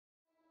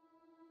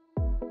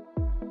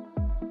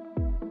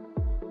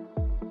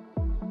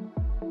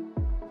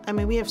I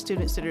mean, we have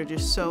students that are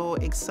just so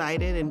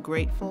excited and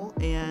grateful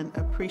and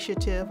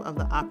appreciative of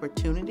the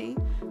opportunity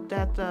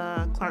that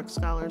the Clark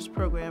Scholars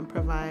Program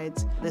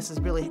provides. This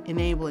is really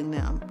enabling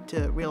them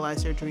to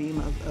realize their dream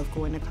of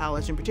going to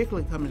college, and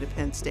particularly coming to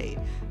Penn State.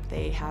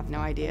 They have no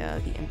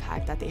idea the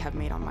impact that they have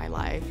made on my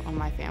life, on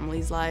my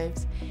family's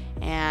lives,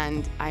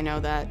 and I know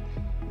that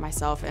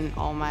myself and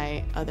all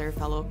my other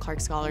fellow Clark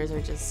Scholars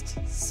are just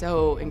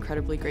so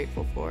incredibly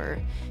grateful for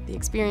the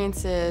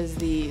experiences,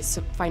 the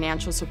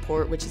financial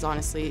support, which is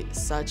honestly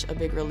such a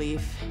big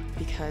relief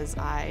because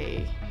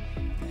I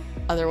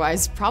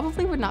otherwise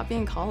probably would not be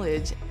in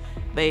college.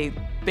 They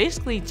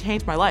basically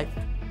changed my life.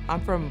 I'm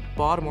from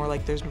Baltimore,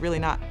 like there's really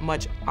not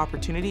much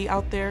opportunity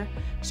out there,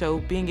 so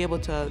being able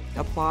to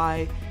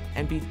apply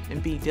and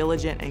be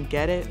diligent and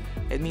get it,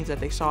 it means that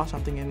they saw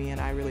something in me,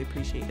 and I really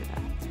appreciated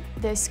that.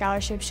 This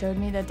scholarship showed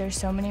me that there's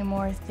so many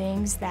more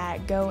things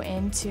that go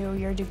into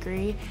your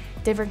degree,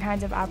 different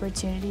kinds of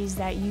opportunities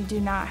that you do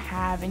not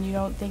have and you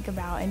don't think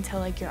about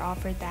until you're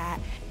offered that.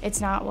 It's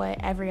not what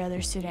every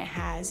other student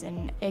has,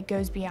 and it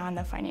goes beyond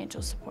the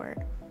financial support.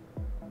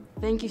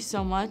 Thank you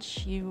so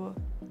much. You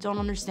don't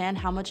understand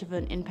how much of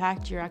an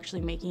impact you're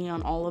actually making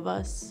on all of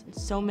us.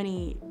 So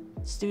many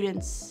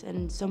students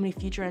and so many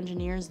future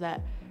engineers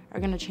that are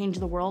going to change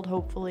the world,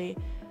 hopefully.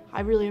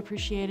 I really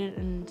appreciate it,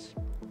 and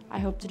I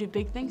hope to do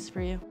big things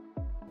for you.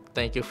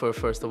 Thank you for,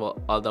 first of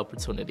all the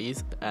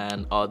opportunities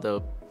and all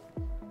the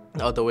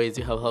ways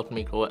you have helped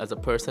me grow as a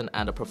person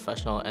and a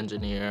professional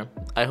engineer.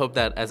 I hope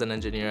that as an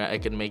engineer I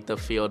can make the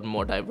field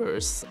more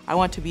diverse. I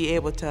want to be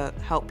able to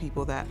help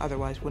people that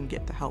otherwise wouldn't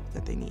get the help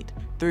that they need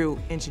through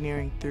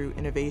engineering, through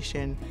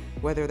innovation,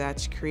 whether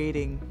that's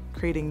creating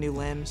new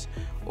limbs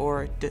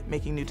or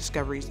making new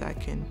discoveries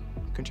that can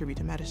contribute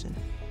to medicine.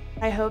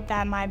 I hope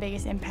that my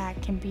biggest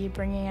impact can be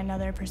bringing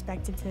another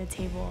perspective to the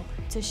table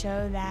to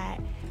show that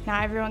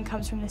not everyone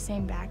comes from the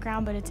same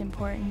background, but it's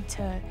important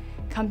to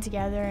come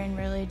together and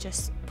really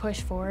just push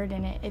forward,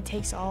 and it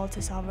takes all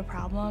to solve a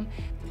problem.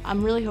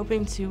 I'm really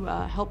hoping to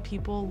help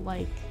people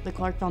like the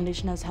Clark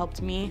Foundation has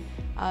helped me.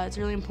 It's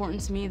really important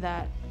to me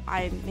that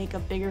I make a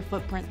bigger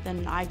footprint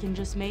than I can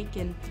just make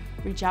and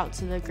reach out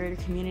to the greater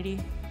community.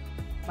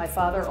 My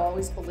father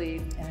always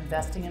believed in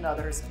investing in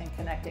others and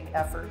connecting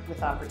effort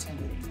with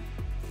opportunity.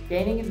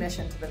 Gaining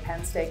admission to the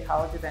Penn State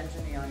College of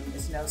Engineering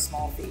is no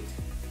small feat.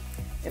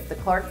 If the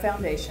Clark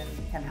Foundation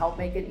can help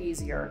make it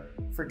easier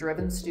for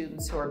driven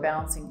students who are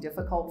balancing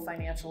difficult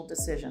financial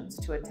decisions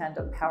to attend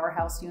a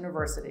powerhouse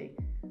university,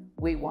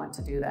 we want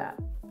to do that.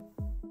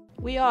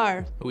 We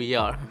are. We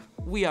are.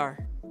 We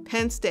are.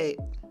 Penn State.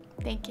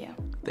 Thank you.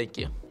 Thank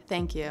you.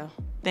 Thank you.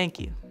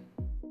 Thank you.